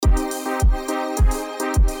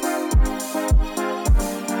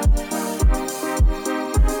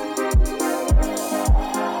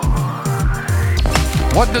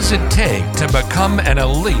What does it take to become an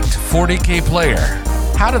elite 40K player?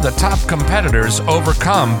 How do the top competitors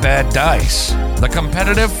overcome bad dice? The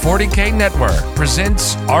Competitive 40K Network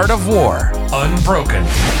presents Art of War, Unbroken.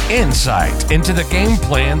 Insight into the game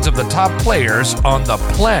plans of the top players on the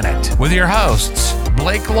planet with your hosts,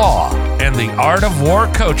 Blake Law and the Art of War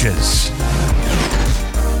coaches.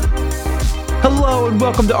 Hello and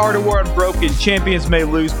welcome to Art of War Unbroken. Champions may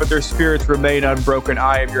lose, but their spirits remain unbroken.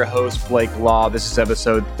 I am your host, Blake Law. This is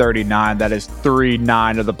episode 39. That is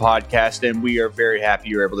 39 of the podcast, and we are very happy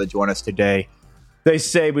you're able to join us today. They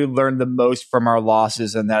say we learn the most from our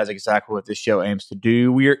losses, and that is exactly what this show aims to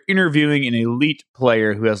do. We are interviewing an elite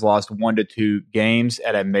player who has lost 1 to 2 games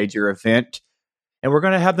at a major event, and we're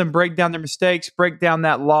going to have them break down their mistakes, break down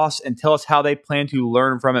that loss, and tell us how they plan to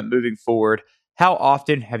learn from it moving forward. How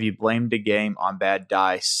often have you blamed a game on bad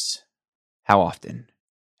dice? How often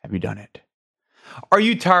have you done it? Are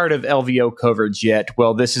you tired of LVO coverage yet?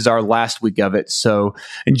 Well, this is our last week of it, so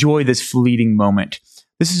enjoy this fleeting moment.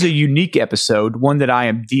 This is a unique episode, one that I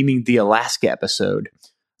am deeming the Alaska episode.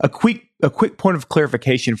 A quick point of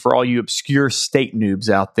clarification for all you obscure state noobs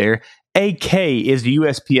out there. AK is the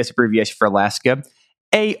USPS abbreviation for Alaska.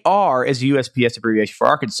 AR is the USPS abbreviation for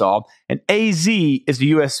Arkansas. And AZ is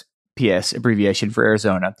the USPS abbreviation for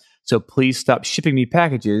Arizona. So please stop shipping me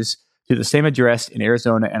packages to the same address in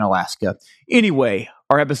Arizona and Alaska. Anyway,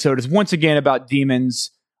 our episode is once again about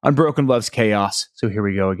demons. Unbroken loves chaos. So here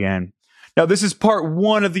we go again. Now, this is part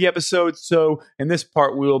 1 of the episode. So in this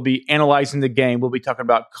part, we will be analyzing the game. We'll be talking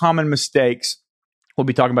about common mistakes. We'll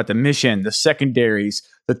be talking about the mission, the secondaries,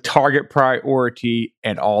 the target priority,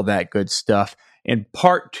 and all that good stuff. In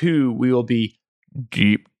part 2, we will be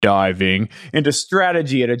deep diving into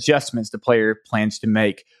strategy and adjustments the player plans to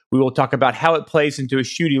make. We will talk about how it plays into a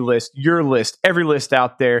shooting list, your list, every list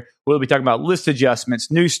out there. We'll be talking about list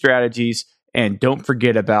adjustments, new strategies, and don't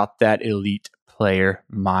forget about that elite player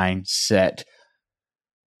mindset.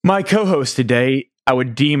 My co-host today, I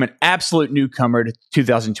would deem an absolute newcomer to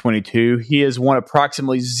 2022. He has won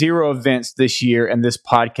approximately 0 events this year, and this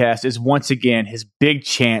podcast is once again his big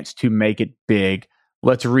chance to make it big.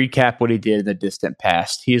 Let's recap what he did in the distant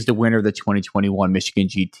past. He is the winner of the 2021 Michigan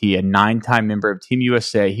GT, a 9-time member of Team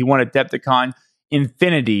USA. He won Adepticon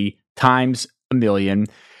Infinity times a million.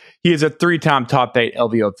 He is a 3-time top 8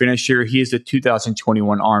 LVO finisher. He is the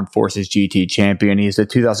 2021 Armed Forces GT champion. He is the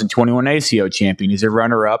 2021 ACO champion. He's a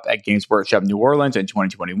runner-up at Games Workshop New Orleans in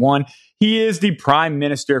 2021. He is the Prime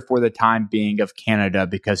Minister for the time being of Canada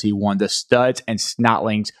because he won the Studs and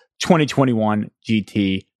Snotlings 2021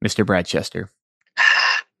 GT, Mr. Brad Chester.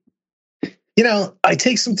 You know, I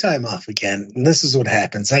take some time off again, and this is what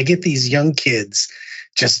happens. I get these young kids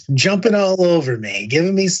just jumping all over me,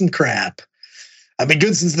 giving me some crap. I've been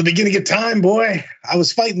good since the beginning of time, boy. I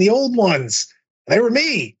was fighting the old ones. They were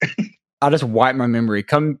me. I'll just wipe my memory.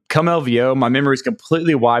 Come LVO, my memory is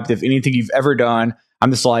completely wiped of anything you've ever done.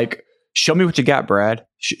 I'm just like, show me what you got, Brad.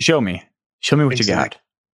 Show me. Show me what you got.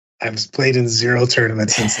 I've played in 0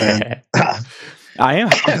 tournaments since then. I am.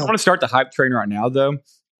 I want to start the hype train right now, though.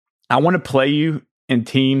 I want to play you in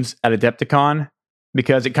teams at Adepticon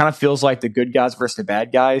because it kind of feels like the good guys versus the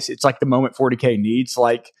bad guys. It's like the moment 40K needs.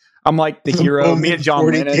 Like I'm like the hero, me and John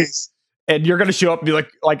Lennon, and you're gonna show up and be like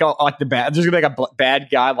the bad. There's gonna be like a bad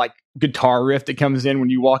guy like guitar riff that comes in when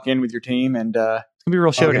you walk in with your team, and it's gonna be a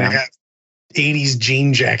real showdown. 80s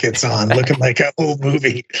jean jackets on, looking like an old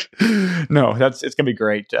movie. No, it's gonna be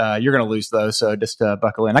great. You're gonna lose though, so just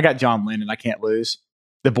buckle in. I got John Lennon. I can't lose.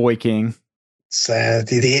 The Boy King. Sad.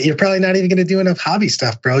 You're probably not even going to do enough hobby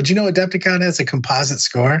stuff, bro. Do you know Adepticon has a composite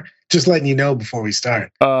score? Just letting you know before we start.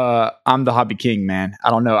 I'm the hobby king, man.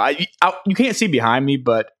 I don't know. You can't see behind me,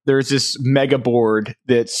 but there's this mega board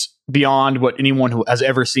that's beyond what anyone who has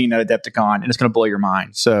ever seen at Adepticon, and it's going to blow your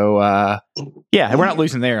mind. So, yeah, we're not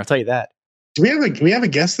losing there. I'll tell you that. Do we have a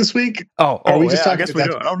guest this week? We just I guess we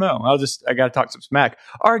do. I don't know. I got to talk some smack.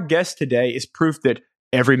 Our guest today is proof that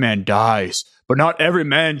every man dies, but not every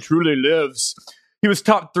man truly lives. He was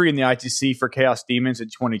top 3 in the ITC for Chaos Demons in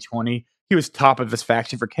 2020. He was top of his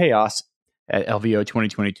faction for Chaos at LVO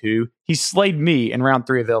 2022. He slayed me in round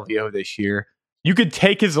 3 of LVO this year. You could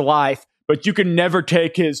take his life, but you can never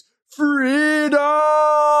take his freedom.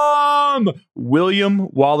 William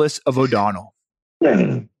Wallace of O'Donnell.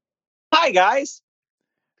 Hi, guys.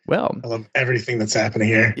 Well, I love everything that's happening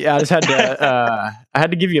here. Yeah, I just had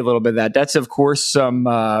to give you a little bit of that. That's of course some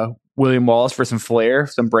William Wallace for some flair,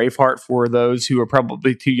 some Braveheart for those who are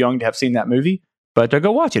probably too young to have seen that movie. But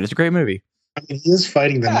go watch it. It's a great movie. I mean, he is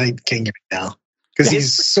fighting the Night King right now because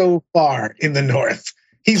he's so far in the north.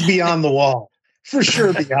 He's beyond the wall. For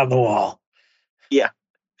sure beyond the wall. Yeah.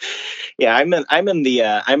 Yeah, I'm in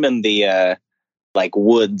the like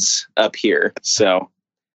woods up here. So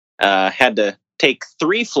had to take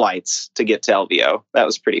 3 flights to get to LVO. That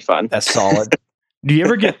was pretty fun. That's solid. Do you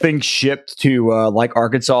ever get things shipped to like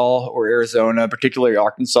Arkansas or Arizona, particularly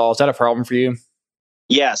Arkansas? Is that a problem for you?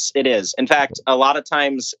 Yes, it is. In fact, a lot of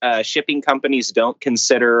times shipping companies don't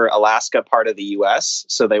consider Alaska part of the U.S.,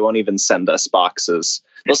 so they won't even send us boxes.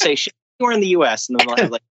 They'll say, we're in the U.S., and then they'll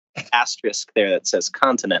have like an asterisk there that says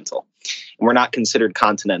continental. And we're not considered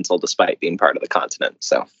continental despite being part of the continent.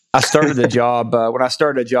 So I started a job. When I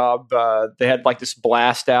started a job, they had like this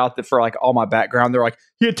blast out that for like all my background. They're like,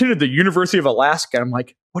 he attended the University of Alaska. And I'm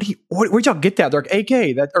like, where'd y'all get that? They're like,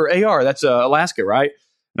 AK, that or AR, that's Alaska, right?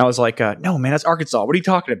 And I was like, no, man, that's Arkansas. What are you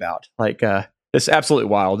talking about? Like, it's absolutely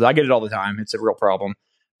wild. I get it all the time. It's a real problem.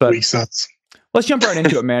 But let's jump right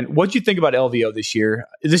into it, man. What'd you think about LVO this year?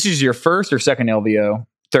 This is your first or second LVO?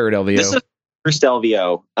 Third LVO? This is first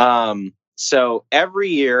LVO. So every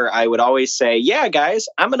year I would always say, yeah, guys,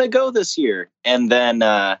 I'm going to go this year. And then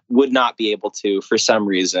would not be able to for some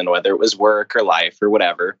reason, whether it was work or life or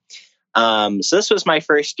whatever. So this was my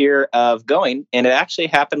first year of going, and it actually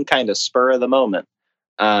happened kind of spur of the moment.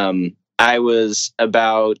 It was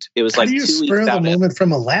like 2 weeks spur of the out moment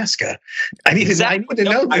from Alaska. I need to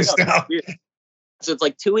know this now. So it's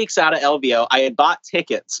like 2 weeks out of LVO. I had bought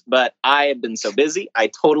tickets, but I had been so busy,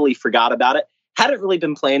 I totally forgot about it. Hadn't really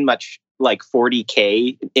been playing much like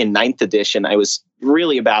 40K in 9th edition. I was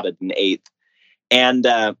really about it in 8th. And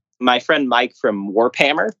my friend Mike from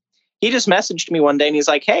Warphammer, he just messaged me one day and he's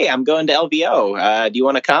like, hey, I'm going to LVO. Do you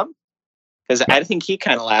want to come? Because I think he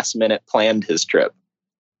kind of last minute planned his trip.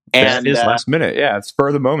 And his last minute. Yeah, it's spur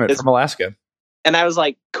of the moment from Alaska. And I was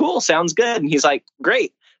like, cool, sounds good. And he's like,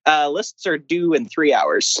 great. Lists are due in 3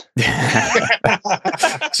 hours.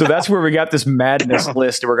 So that's where we got this madness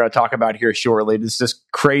list that we're going to talk about here shortly. This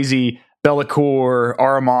crazy Bellacore,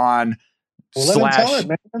 Ahriman,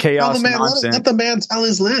 / chaos nonsense. Let the man tell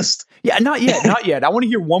his list. Yeah, not yet. I want to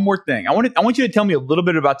hear one more thing. I want you to tell me a little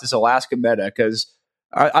bit about this Alaska meta, because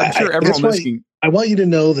I'm sure everyone listening. I want you to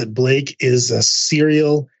know that Blake is a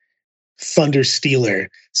serial thunder stealer.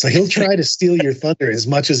 So he'll try to steal your thunder as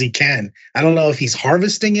much as he can. I don't know if he's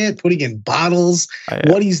harvesting it, putting in bottles,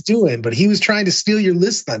 what he's doing, but he was trying to steal your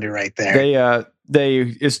list thunder right there.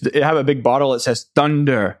 They have a big bottle that says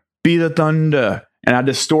thunder, be the thunder. And I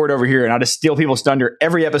just store it over here and I just steal people's thunder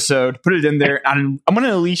every episode, put it in there. I'm going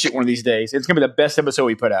to unleash it one of these days. It's going to be the best episode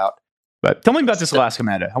we put out. But tell me about this Alaska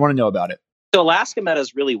meta. I want to know about it. So Alaska meta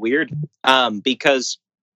is really weird because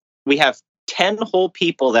we have 10 whole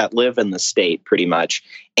people that live in the state pretty much.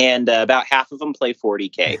 And about half of them play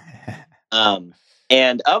 40K.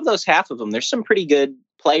 And of those half of them, there's some pretty good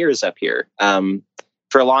players up here.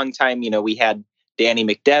 For a long time, we had Danny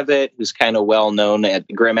McDevitt, who's kind of well known at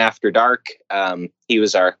Grim After Dark. He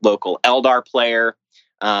was our local Eldar player.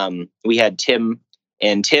 We had Tim,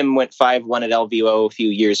 and Tim went 5-1 at LVO a few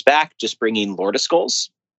years back, just bringing Lord of Skulls,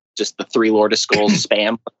 just the 3 Lord of Skulls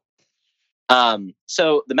spam.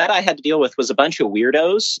 So the meta I had to deal with was a bunch of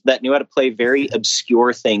weirdos that knew how to play very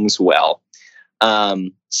obscure things well.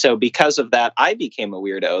 So because of that, I became a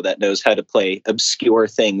weirdo that knows how to play obscure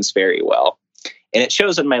things very well. And it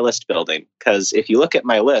shows in my list building, because if you look at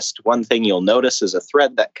my list, one thing you'll notice is a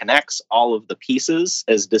thread that connects all of the pieces,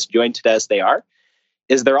 as disjointed as they are,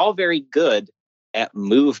 is they're all very good at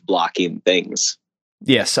move blocking things.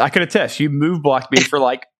 Yes, I can attest. You move blocked me for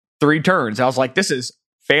like 3 turns. I was like, this is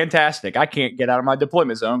fantastic. I can't get out of my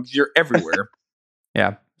deployment zone because you're everywhere.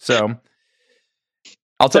 Yeah. So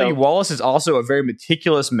I'll tell you, Wallace is also a very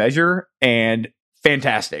meticulous measure and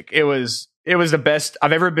fantastic. It was the best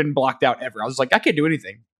I've ever been blocked out ever. I was like, I can't do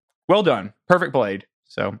anything. Well done. Perfect played.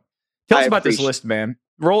 So tell us about this list, man.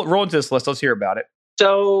 Roll into this list. Let's hear about it.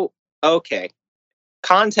 So, okay.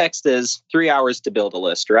 Context is 3 hours to build a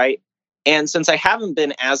list, right? And since I haven't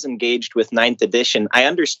been as engaged with 9th edition, I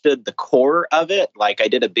understood the core of it. Like I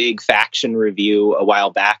did a big faction review a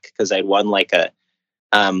while back because I'd won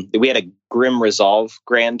we had a Grim Resolve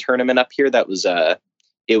grand tournament up here. It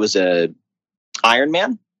was a Iron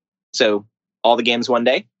Man. So all the games one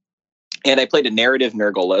day. And I played a narrative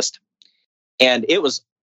Nurgle list. And it was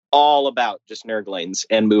all about just Nurglings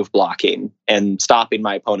and move blocking and stopping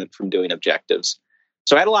my opponent from doing objectives.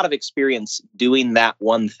 So I had a lot of experience doing that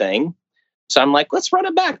one thing. So I'm like, let's run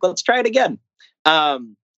it back. Let's try it again.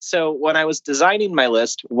 So when I was designing my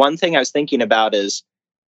list, one thing I was thinking about is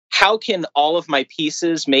how can all of my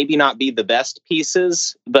pieces maybe not be the best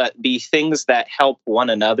pieces, but be things that help one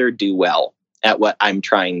another do well at what I'm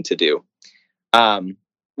trying to do,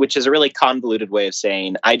 which is a really convoluted way of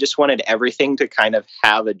saying I just wanted everything to kind of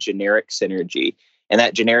have a generic synergy. and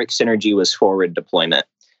that generic synergy was forward deployment.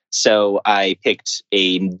 So I picked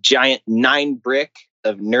a giant 9 brick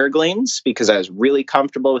of Nurglings because I was really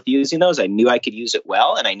comfortable with using those. I knew I could use it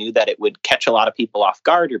well, and I knew that it would catch a lot of people off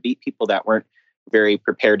guard or beat people that weren't very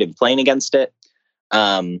prepared in playing against it.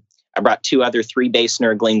 I brought 2 other 3 base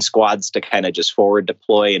Nurgling squads to kind of just forward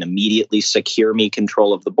deploy and immediately secure me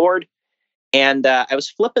control of the board. And I was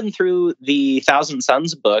flipping through the Thousand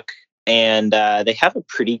Suns book, and they have a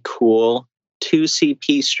pretty cool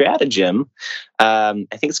 2CP stratagem. I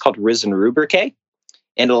think it's called Risen Rubric,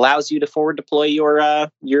 and it allows you to forward deploy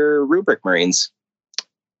your Rubric Marines.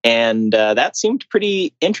 And that seemed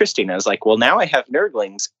pretty interesting. I was like, well, now I have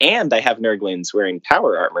Nurglings, and I have Nurglings wearing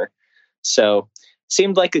power armor. So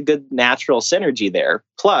seemed like a good natural synergy there.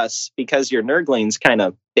 Plus, because your Nurglings kind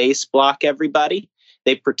of base block everybody,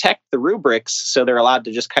 they protect the rubrics, so they're allowed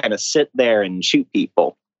to just kind of sit there and shoot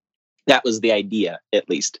people. That was the idea, at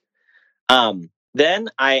least. Then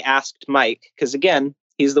I asked Mike, because again,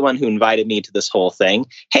 he's the one who invited me to this whole thing.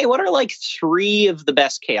 Hey, what are like 3 of the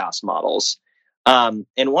best chaos models? And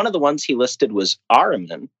one of the ones he listed was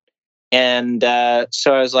Ahriman. And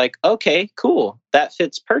so I was like, okay, cool. That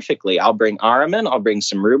fits perfectly. I'll bring Ahriman, I'll bring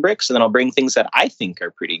some rubrics, and then I'll bring things that I think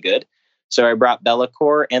are pretty good. So I brought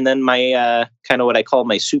Be'lakor, and then my kind of what I call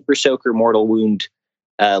my Super Soaker Mortal Wound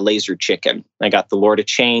laser chicken. I got the Lord of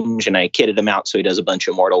Change, and I kitted him out so he does a bunch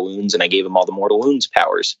of mortal wounds, and I gave him all the mortal wounds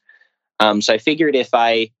powers. So I figured if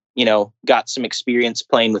I, got some experience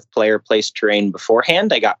playing with player-placed terrain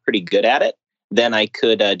beforehand, I got pretty good at it. Then I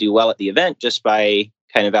could do well at the event just by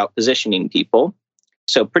kind of out-positioning people.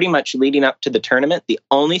 So pretty much leading up to the tournament, the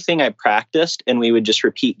only thing I practiced, and we would just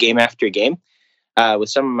repeat game after game with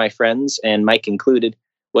some of my friends, and Mike included,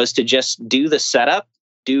 was to just do the setup,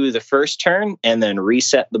 do the first turn, and then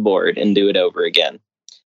reset the board and do it over again.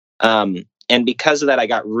 And because of that, I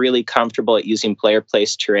got really comfortable at using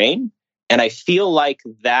player-placed terrain. And I feel like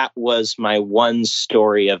that was my one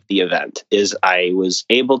story of the event, is I was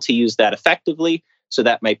able to use that effectively so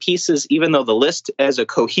that my pieces, even though the list as a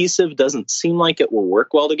cohesive doesn't seem like it will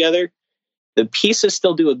work well together, the pieces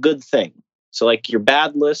still do a good thing. So like your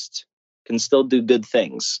bad list can still do good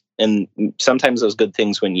things. And sometimes those good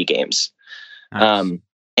things win you games. Nice.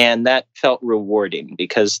 And that felt rewarding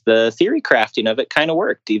because the theory crafting of it kind of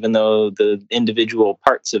worked, even though the individual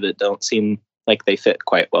parts of it don't seem like they fit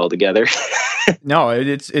quite well together. No,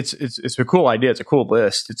 it's a cool idea. It's a cool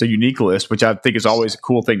list. It's a unique list, which I think is always a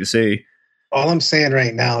cool thing to see. All I'm saying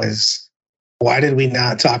right now is, why did we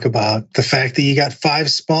not talk about the fact that you got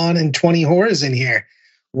 5 spawn and 20 horrors in here?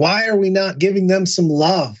 Why are we not giving them some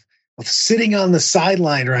love? Sitting on the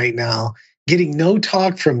sideline right now, getting no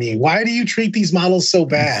talk from me. Why do you treat these models so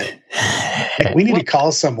bad? Like, we need to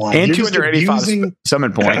call someone. And 285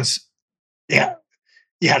 summon points. Yeah.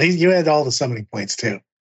 You had all the summoning points too.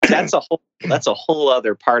 That's a whole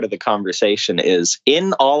other part of the conversation. Is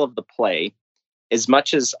in all of the play, as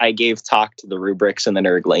much as I gave talk to the rubrics and the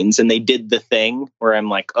Nurglings, and they did the thing where I'm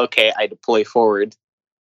like, okay, I deploy forward.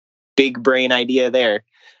 Big brain idea there.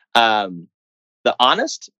 The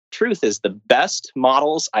honest truth is the best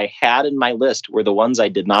models I had in my list were the ones I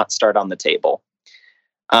did not start on the table.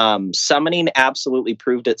 Summoning absolutely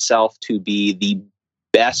proved itself to be the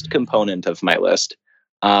best component of my list.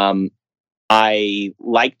 I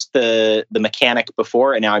liked the mechanic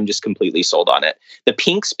before, and now I'm just completely sold on it. The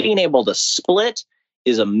pinks being able to split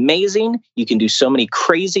is amazing. You can do so many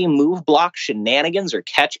crazy move block shenanigans or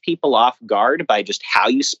catch people off guard by just how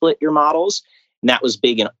you split your models. And that was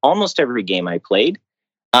big in almost every game I played.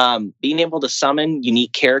 Being able to summon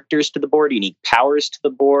unique characters to the board, unique powers to the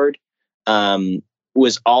board,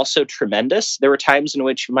 was also tremendous. There were times in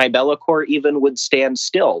which my Be'lakor even would stand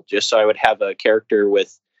still just so I would have a character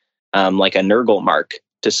with like a Nurgle mark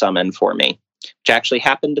to summon for me, which actually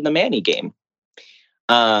happened in the Manny game.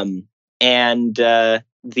 And the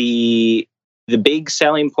big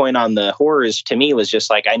selling point on the horrors to me was just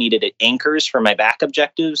like I needed anchors for my back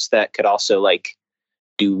objectives that could also like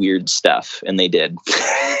do weird stuff, and they did.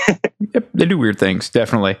 Yep, they do weird things,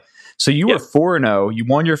 definitely. So you were 4-0. You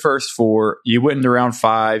won your first 4. You went into round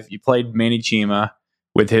 5. You played Manny Chima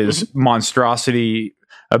with his monstrosity,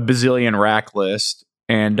 a bazillion rack list.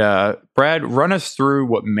 And Brad, run us through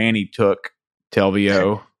what Manny took to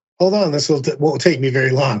LVO. Hold on, this won't take me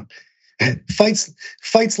very long.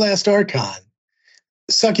 Fights Last Archon,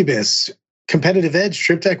 Succubus, Competitive Edge,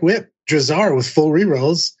 Triptych Whip, Drazar with full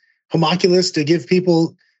rerolls, Homunculus to give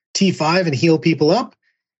people T5 and heal people up,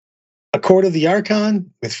 a Court of the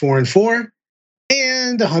Archon with 4 and 4,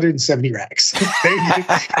 and 170 racks.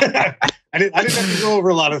 I didn't have to go over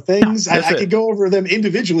a lot of things. I could go over them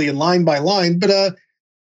individually and line by line, but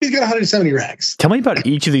He's got 170 racks. Tell me about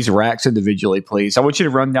each of these racks individually, please. I want you to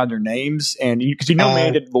run down their names, and because you know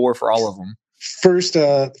me, did lore for all of them. First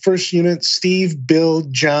unit: Steve, Bill,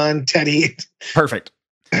 John, Teddy. Perfect.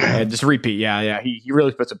 And just repeat. Yeah. He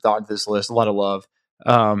really put some thought into this list. A lot of love.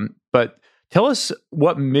 But tell us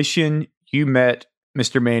what mission you met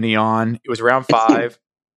Mr. Manny on. It was round 5.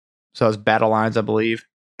 So it was Battle Lines, I believe.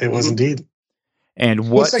 It was indeed. And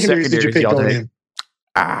what secondaries did you pick y'all going take? in?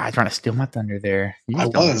 Trying to steal my thunder there.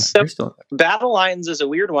 Battle Lines is a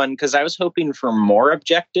weird one because I was hoping for more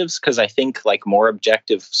objectives because I think like more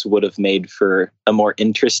objectives would have made for a more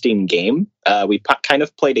interesting game. We kind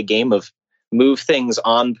of played a game of move things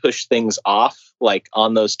on, push things off, like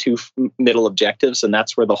on those two middle objectives, and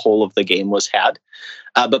that's where the whole of the game was had.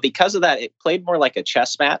 But because of that, it played more like a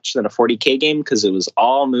chess match than a 40k game because it was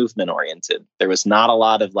all movement oriented. There was not a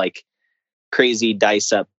lot of like crazy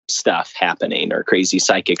dice up stuff happening or crazy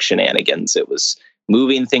psychic shenanigans. It was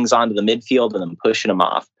moving things onto the midfield and then pushing them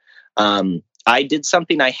off. I did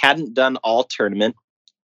something I hadn't done all tournament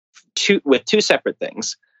with two separate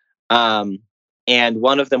things. And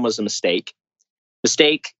one of them was a mistake.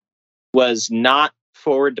 Mistake was not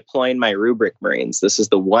forward deploying my Rubric Marines. This is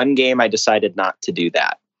the one game I decided not to do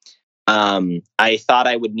that. I thought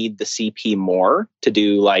I would need the CP more to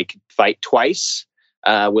do like fight twice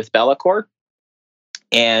with Be'lakor.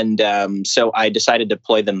 And so I decided to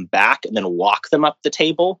deploy them back and then walk them up the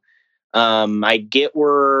table. I get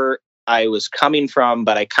where I was coming from,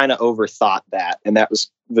 but I kind of overthought that. And that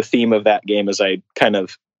was the theme of that game, as I kind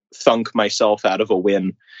of thunk myself out of a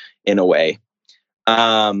win in a way.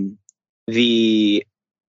 The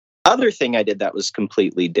other thing I did that was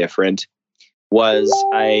completely different was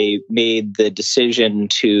I made the decision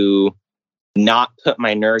to not put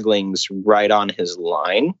my Nurglings right on his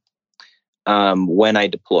line when I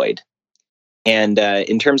deployed. And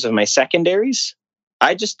in terms of my secondaries,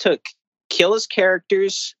 I just took kill his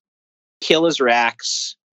characters, kill his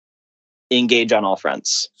racks, engage on all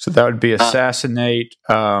fronts. So that would be assassinate.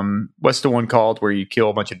 What's the one called where you kill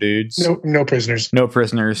a bunch of dudes? No prisoners. No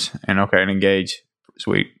prisoners. And engage.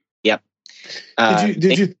 Sweet. Yep.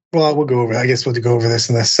 Did you? Well, we'll go over. I guess we'll go over this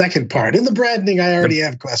in the second part. In the Bradning, I already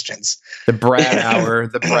have questions. The Brad hour,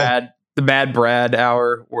 the Mad Brad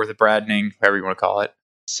hour, or the Bradning, however you want to call it.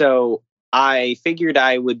 So I figured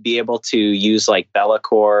I would be able to use like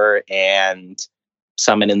Be'lakor and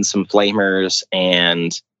summon in some flamers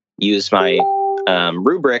and use my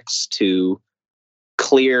rubrics to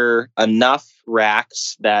clear enough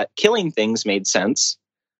racks that killing things made sense.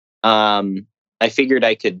 I figured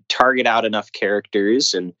I could target out enough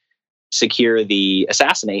characters and secure the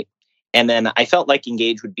assassinate. And then I felt like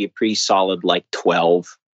engage would be a pretty solid like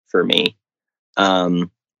 12 for me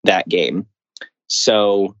that game.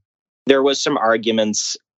 So there was some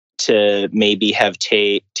arguments to maybe have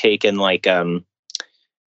taken like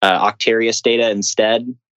Octarius data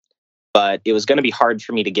instead. But it was going to be hard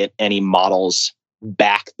for me to get any models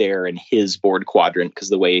back there in his board quadrant because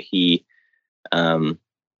the way he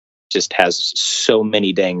just has so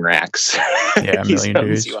many dang racks. Yeah, a million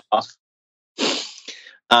dudes. You off.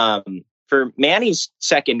 For Manny's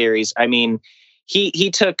secondaries, I mean,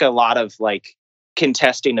 he took a lot of like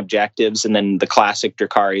contesting objectives, and then the classic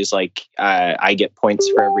Drakari's like I get points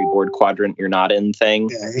for every board quadrant you're not in thing.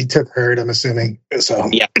 Yeah, he took herd, I'm assuming. So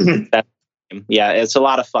yeah, it's a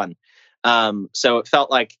lot of fun. So it felt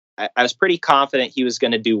like I was pretty confident he was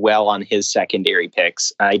going to do well on his secondary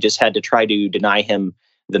picks. I just had to try to deny him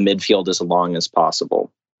the midfield as long as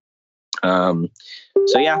possible.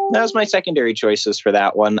 So yeah, that was my secondary choices for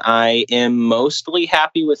that one. I am mostly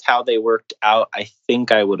happy with how they worked out. I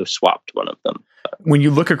think I would have swapped one of them. When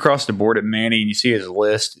you look across the board at Manny and you see his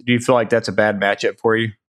list, do you feel like that's a bad matchup for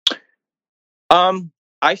you?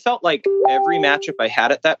 I felt like every matchup I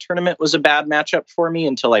had at that tournament was a bad matchup for me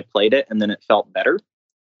until I played it, and then it felt better.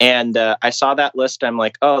 And I saw that list. I'm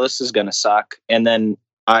like, oh, this is going to suck. And then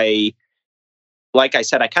like I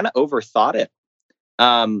said, I kind of overthought it.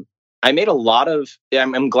 I made a lot of...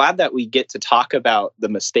 I'm glad that we get to talk about the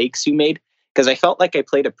mistakes you made, because I felt like I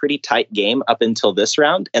played a pretty tight game up until this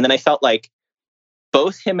round. And then I felt like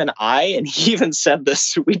both him and he even said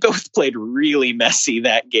this, we both played really messy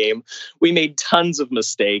that game. We made tons of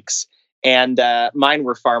mistakes, and mine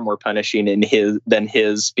were far more punishing than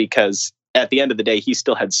his, because at the end of the day, he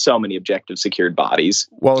still had so many objective secured bodies.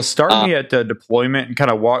 Well, start me at the deployment and kind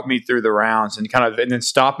of walk me through the rounds and then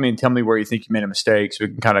stop me and tell me where you think you made a mistake so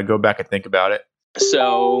we can kind of go back and think about it.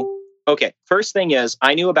 So, okay. First thing is,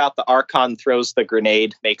 I knew about the Archon throws the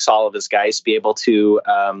grenade, makes all of his guys be able to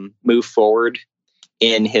move forward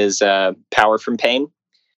in his power from pain.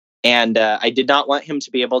 And I did not want him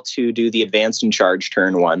to be able to do the advance and charge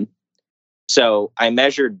turn 1. So I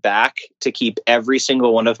measured back to keep every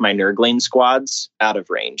single one of my Nurgling squads out of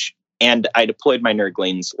range. And I deployed my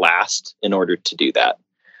Nurglings last in order to do that.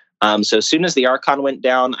 So as soon as the Archon went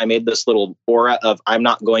down, I made this little aura of I'm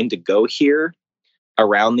not going to go here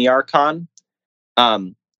around the Archon.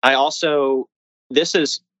 This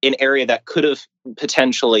is an area that could have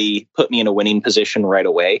potentially put me in a winning position right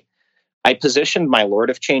away. I positioned my Lord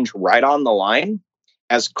of Change right on the line,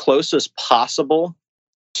 as close as possible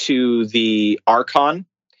to the Archon,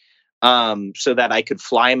 so that I could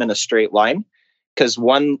fly him in a straight line. Because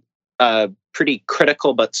one pretty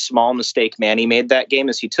critical but small mistake Manny made that game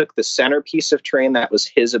is he took the centerpiece of terrain that was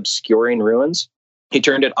his obscuring ruins. He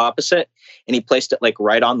turned it opposite, and he placed it like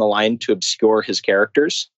right on the line to obscure his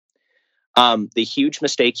characters. The huge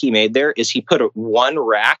mistake he made there is he put one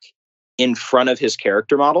rack in front of his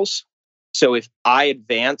character models. So if I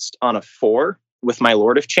advanced on a 4 with my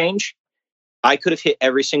Lord of Change, I could have hit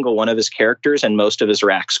every single one of his characters and most of his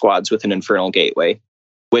rack squads with an Infernal Gateway,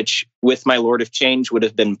 which with my Lord of Change would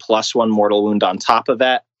have been +1 mortal wound on top of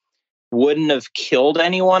that. Wouldn't have killed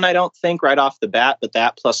anyone, I don't think, right off the bat, but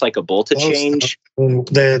that plus like a bolt of change.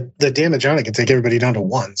 The damage on it can take everybody down to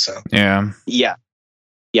 1, so. Yeah.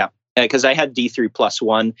 Because I had D3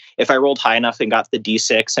 +1. If I rolled high enough and got the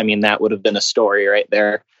D6, I mean, that would have been a story right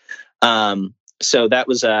there. So that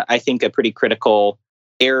was, I think, a pretty critical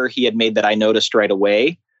error he had made that I noticed right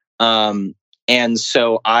away. And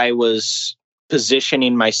so I was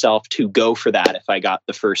positioning myself to go for that if I got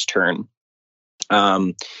the first turn.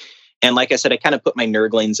 And like I said, I kind of put my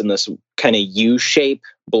Nurglings in this kind of U shape,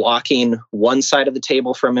 blocking one side of the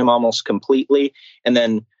table from him almost completely. And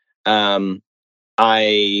then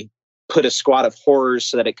I put a squad of horrors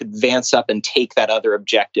so that it could advance up and take that other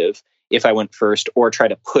objective if I went first, or try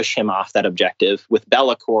to push him off that objective with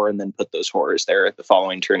Be'lakor and then put those horrors there at the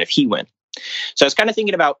following turn if he went. So I was kind of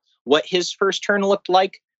thinking about what his first turn looked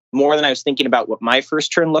like more than I was thinking about what my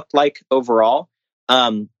first turn looked like overall.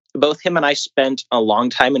 Both him and I spent a long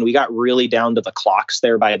time, and we got really down to the clocks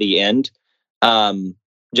there by the end.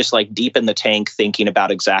 Just like deep in the tank, thinking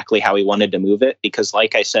about exactly how he wanted to move it. Because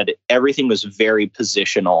like I said, everything was very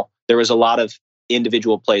positional. There was a lot of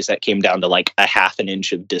individual plays that came down to like a half an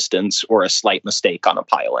inch of distance or a slight mistake on a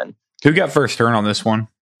pile-in. Who got first turn on this one?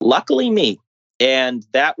 Luckily me. And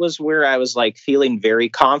that was where I was like feeling very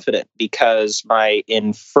confident, because my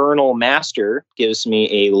Infernal Master gives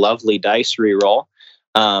me a lovely dice reroll.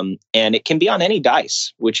 And it can be on any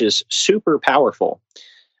dice, which is super powerful.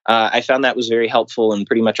 I found that was very helpful in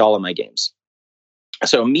pretty much all of my games.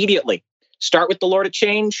 So immediately start with the Lord of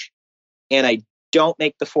Change, and I don't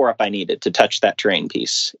make the 4 up I needed to touch that terrain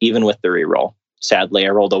piece, even with the reroll. Sadly, I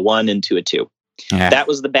rolled a 1 into a 2. Yeah. That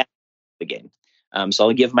was the bad of the game. So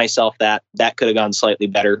I'll give myself that. That could have gone slightly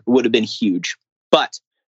better. Would have been huge. But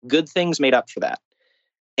good things made up for that.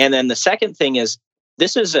 And then the second thing is,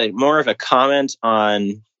 this is more of a comment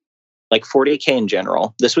on like 40k in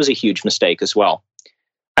general. This was a huge mistake as well.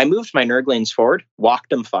 I moved my Nurglings forward, walked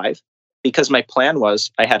them 5, because my plan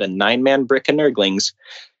was I had a 9-man brick of Nurglings.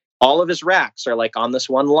 All of his racks are like on this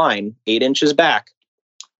one line, 8 inches back.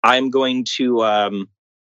 I'm going to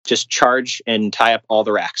just charge and tie up all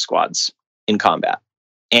the rack squads in combat.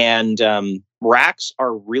 And racks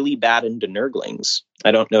are really bad into Nurglings.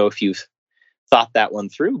 I don't know if you've thought that one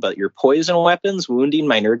through, but your poison weapons wounding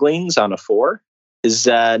my Nurglings on a 4 is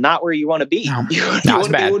not where you want to be. No, you it's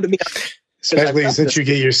bad. Especially since you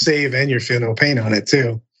get your save and your feel no pain on it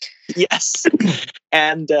too. Yes.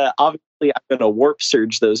 And obviously I'm going to warp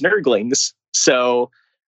surge those Nurglings. So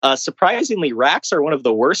surprisingly, racks are one of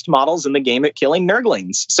the worst models in the game at killing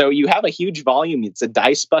Nurglings. So you have a huge volume. It's a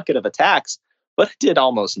dice bucket of attacks, but it did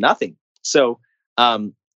almost nothing. So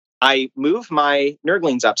I move my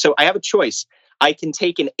Nurglings up. So I have a choice. I can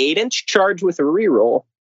take an 8-inch charge with a reroll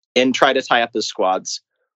and try to tie up his squads,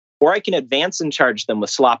 or I can advance and charge them with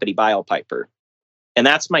Sloppity Bile Piper. And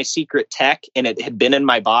that's my secret tech, and it had been in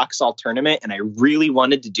my box all tournament, and I really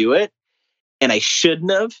wanted to do it. And I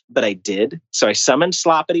shouldn't have, but I did. So I summoned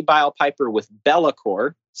Sloppity Bile Piper with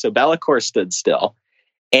Be'lakor. So Be'lakor stood still.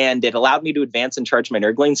 And it allowed me to advance and charge my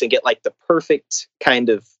Nurglings and get like the perfect kind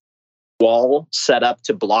of wall set up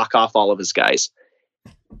to block off all of his guys.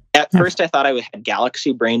 At first, I thought I had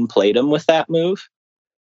Galaxy Brain played him with that move.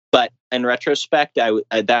 But in retrospect,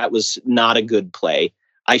 that was not a good play.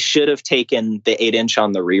 I should have taken the 8-inch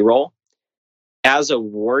on the reroll. As a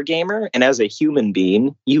wargamer and as a human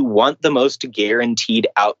being, you want the most guaranteed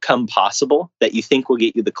outcome possible that you think will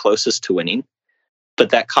get you the closest to winning. but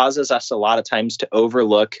that causes us a lot of times to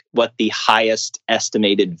overlook what the highest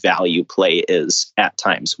estimated value play is at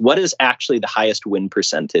times. What is actually the highest win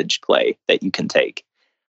percentage play that you can take?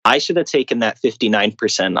 I should have taken that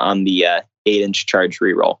 59% on the 8-inch charge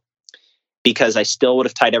reroll, because I still would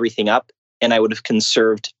have tied everything up and I would have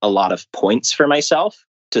conserved a lot of points for myself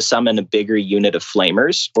to summon a bigger unit of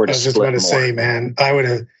flamers or to I was just split about to more. say, man, I would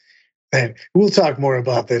have. Man, we'll talk more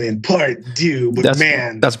about that in part 2, but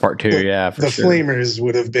that's part 2. The flamers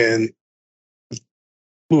would have been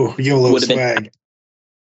YOLO swag.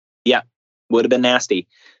 Would have been nasty.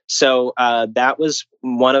 So that was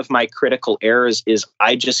one of my critical errors, is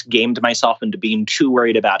I just gamed myself into being too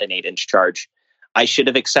worried about an 8-inch charge. I should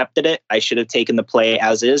have accepted it. I should have taken the play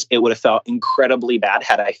as is. It would have felt incredibly bad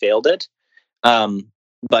had I failed it.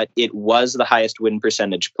 But it was the highest win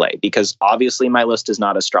percentage play, because obviously my list is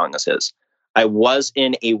not as strong as his. I was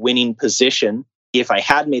in a winning position if I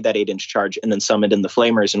had made that 8-inch charge and then summoned in the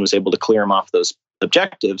flamers and was able to clear him off those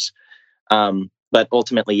objectives. But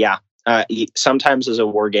ultimately, sometimes as a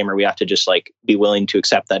war gamer, we have to just like be willing to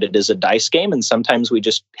accept that it is a dice game, and sometimes we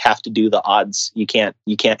just have to do the odds. You don't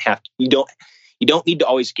need to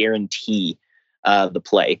always guarantee the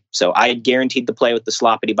play. So I had guaranteed the play with the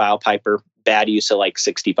Sloppity Bile Piper, bad use of like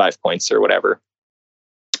 65 points or whatever.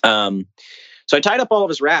 So I tied up all of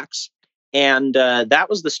his racks, and that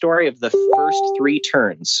was the story of the first 3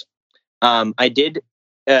 turns. I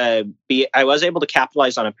was able to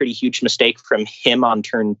capitalize on a pretty huge mistake from him on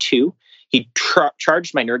turn 2. He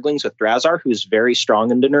charged my Nurglings with Drazar, who's very strong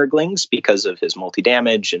into Nurglings because of his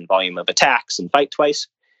multi-damage and volume of attacks and fight twice.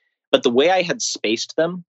 But the way I had spaced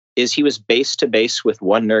them is he was base to base with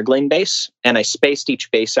 1 Nurgling base, and I spaced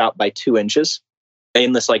each base out by 2 inches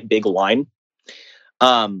in this like big line.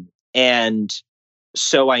 And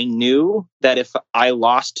so I knew that if I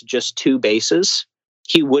lost just 2 bases,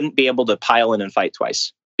 he wouldn't be able to pile in and fight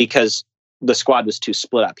twice because the squad was too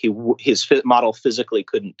split up. His model physically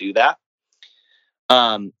couldn't do that,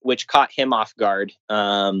 which caught him off guard,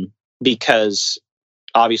 because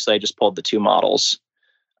obviously I just pulled the 2 models.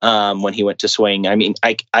 When he went to swing, I mean,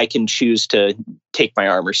 I can choose to take my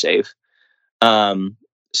armor save.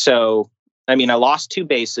 So, I mean, I lost 2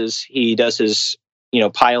 bases. He does his,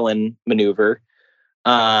 pile in maneuver.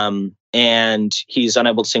 And he's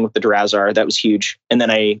unable to swing with the Drazar. That was huge. And then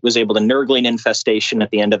I was able to Nurgling Infestation at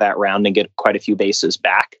the end of that round and get quite a few bases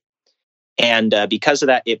back. And because of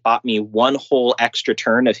that, it bought me 1 whole extra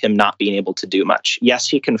turn of him not being able to do much. Yes,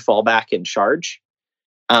 he can fall back and charge.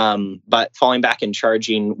 But falling back and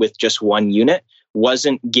charging with just 1 unit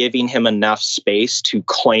wasn't giving him enough space to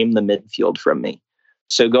claim the midfield from me.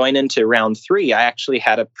 So going into round 3, I actually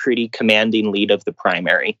had a pretty commanding lead of the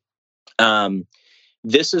primary.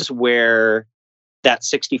 This is where that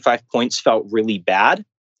 65 points felt really bad,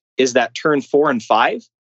 is that turn 4 and 5,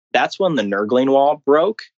 that's when the Nurgling wall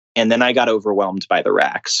broke, and then I got overwhelmed by the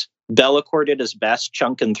racks. Be'lakor did his best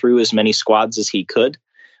chunking through as many squads as he could,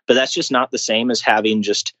 but that's just not the same as having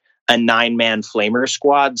just a 9-man flamer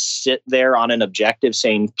squad sit there on an objective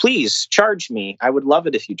saying, please charge me. I would love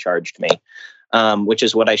it if you charged me, which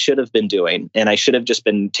is what I should have been doing. And I should have just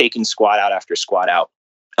been taking squad out after squad out.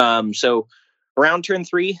 So around turn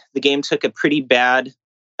 3, the game took a pretty bad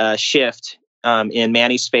shift in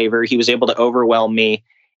Manny's favor. He was able to overwhelm me.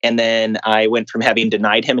 And then I went from having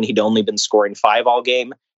denied him and he'd only been scoring 5 all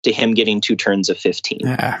game to him getting 2 turns of 15.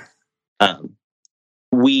 Yeah.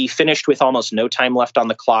 We finished with almost no time left on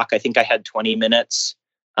the clock. I think I had 20 minutes.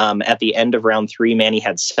 At the end of round 3, Manny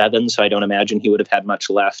had 7, so I don't imagine he would have had much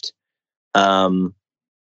left,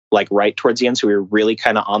 like right towards the end. So we were really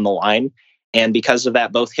kind of on the line. And because of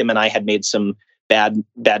that, both him and I had made some bad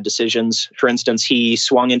decisions. For instance, he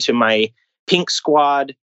swung into my pink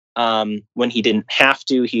squad when he didn't have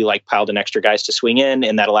to. He piled in extra guys to swing in,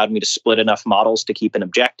 and that allowed me to split enough models to keep an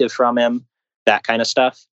objective from him, that kind of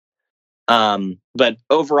stuff. But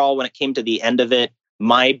overall, when it came to the end of it,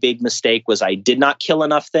 my big mistake was I did not kill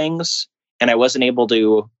enough things, and I wasn't able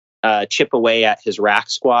to chip away at his rack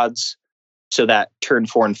squads so that turn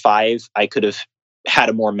 4 and 5, I could have had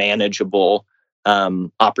a more manageable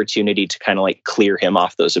opportunity to kind of clear him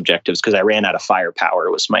off those objectives, because I ran out of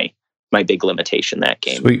firepower was my big limitation that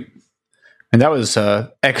game. Sweet. And that was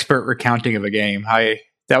expert recounting of a game.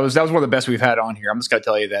 That was one of the best we've had on here. I'm just going to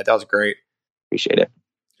tell you that. That was great. Appreciate it.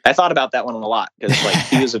 I thought about that one a lot because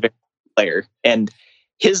he was a very good player, and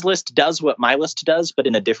his list does what my list does, but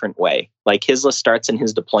in a different way. His list starts in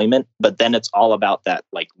his deployment, but then it's all about that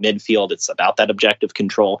midfield. It's about that objective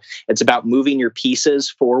control. It's about moving your pieces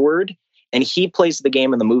forward, and he plays the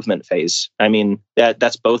game in the movement phase. I mean,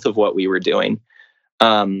 that's both of what we were doing.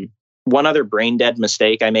 one other brain dead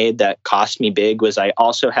mistake I made that cost me big was I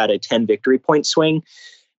also had a 10 victory point swing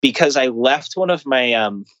because I left one of my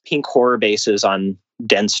pink horror bases on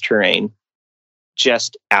dense terrain.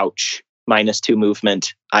 Just ouch. -2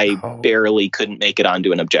 movement. I barely couldn't make it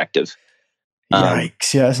onto an objective.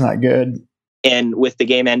 Yikes. Yeah, that's not good. And with the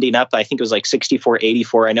game ending up, I think it was like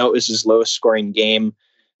 64-84. I know it was his lowest scoring game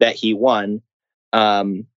that he won.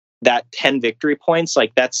 That 10 victory points,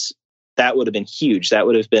 like that would have been huge. That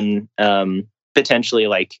would have been potentially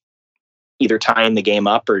like either tying the game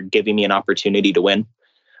up or giving me an opportunity to win.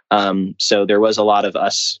 So there was a lot of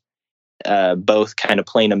us both kind of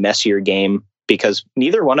playing a messier game because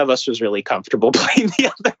neither one of us was really comfortable playing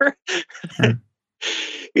the other.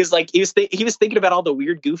 He was thinking about all the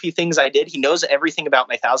weird, goofy things I did. He knows everything about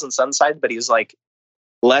my Thousand Sun side, but he was like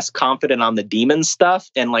less confident on the demon stuff.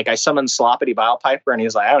 And like I summoned Sloppity Bilepiper, and he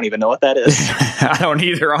was like, I don't even know what that is. I don't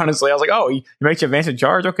either, honestly. I was like, oh, he makes you advance in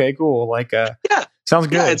charge? Okay, cool. Like, yeah, sounds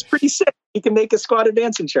good. Yeah, it's pretty sick. He can make a squad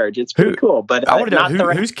advance in charge. It's pretty cool. But I want to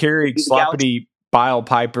know who's carrying Sloppity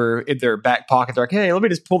Bilepiper in their back pocket. They're like, hey, let me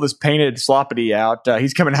just pull this painted Sloppity out.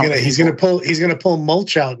 He's coming out. He's gonna pull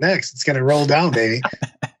Mulch out next. It's gonna roll down, baby.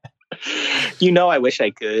 I wish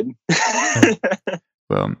I could.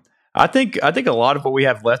 Well, I think a lot of what we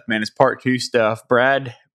have left, man, is part 2 stuff.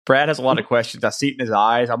 Brad has a lot of questions. I see it in his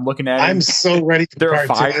eyes. I'm looking at him. I'm so ready for They're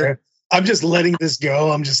part 2. I'm just letting this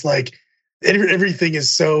go. I'm just like everything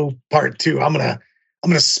is so part 2. I'm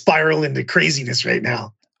gonna spiral into craziness right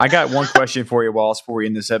now. I got one question for you, Wallace, for you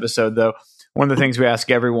in this episode, though. One of the things we ask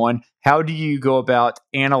everyone: how do you go about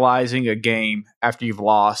analyzing a game after you've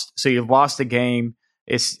lost? So you've lost the game.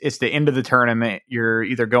 It's the end of the tournament. You're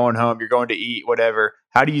either going home, you're going to eat, whatever.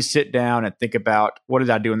 How do you sit down and think about what did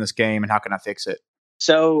I do in this game and how can I fix it?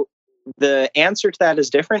 So the answer to that is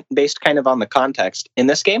different based kind of on the context. In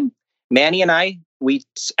this game, Manny and we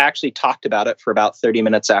actually talked about it for about 30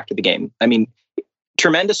 minutes after the game. I mean,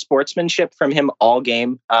 tremendous sportsmanship from him all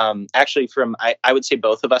game. Actually, from I would say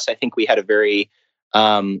both of us, I think we had a very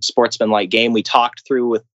sportsman-like game. We talked through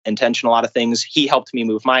with intention a lot of things. He helped me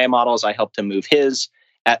move my models. I helped him move his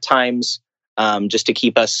at times, just to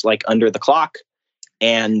keep us like under the clock.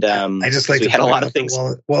 And I just like so we had a lot of things.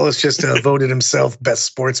 Wallace just voted himself best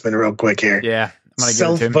sportsman real quick here. Yeah,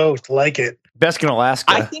 self-vote, like it. Best in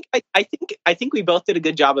Alaska. I think we both did a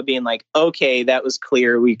good job of being like, okay, that was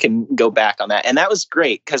clear. We can go back on that, and that was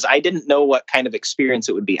great because I didn't know what kind of experience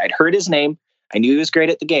it would be. I'd heard his name. I knew he was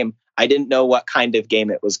great at the game. I didn't know what kind of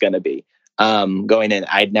game it was going to be. Going in,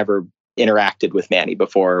 I'd never interacted with Manny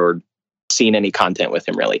before or seen any content with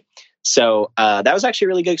him really. So that was actually a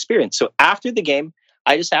really good experience. So after the game,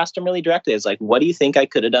 I just asked him really directly. I was like, what do you think I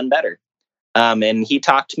could have done better? And he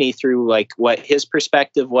talked me through like what his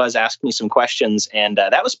perspective was, asked me some questions. And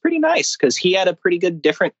that was pretty nice because he had a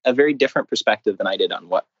very different perspective than I did on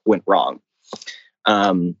what went wrong.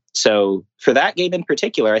 So for that game in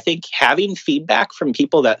particular, I think having feedback from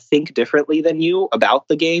people that think differently than you about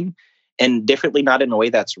the game and differently, not in a way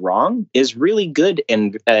that's wrong, is really good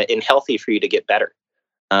and healthy for you to get better.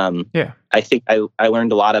 Yeah, I think I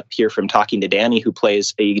learned a lot up here from talking to Danny, who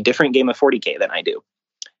plays a different game of 40K than I do.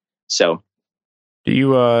 So, do you?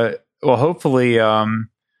 Well, hopefully,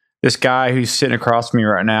 this guy who's sitting across from me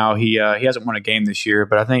right now, he hasn't won a game this year,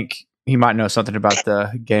 but I think he might know something about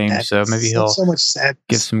the game, so maybe he'll so much sadness.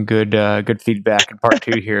 Give some good feedback in part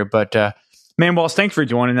 2 here. But man, Wallace, thanks for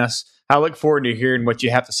joining us. I look forward to hearing what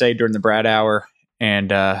you have to say during the Brad Hour,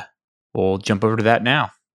 and we'll jump over to that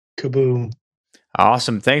now. Kaboom.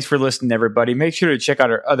 Awesome. Thanks for listening, everybody. Make sure to check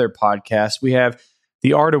out our other podcasts. We have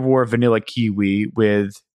The Art of War Vanilla Kiwi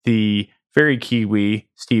with the very Kiwi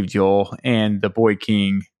Steve Joel and the Boy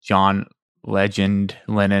King John Legend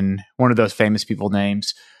Lennon, one of those famous people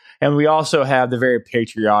names. And we also have the very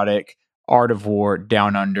patriotic Art of War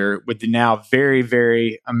Down Under with the now very,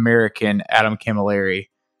 very American Adam Camilleri.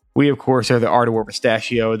 We, of course, are the Art of War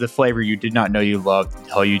Pistachio, the flavor you did not know you loved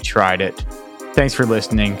until you tried it. Thanks for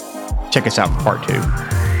listening. Check us out for part 2.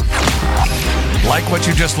 Like what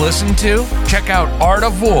you just listened to? Check out Art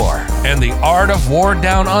of War and the Art of War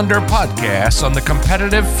Down Under podcasts on the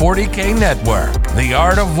competitive 40K network,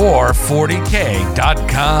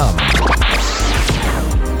 theartofwar40k.com.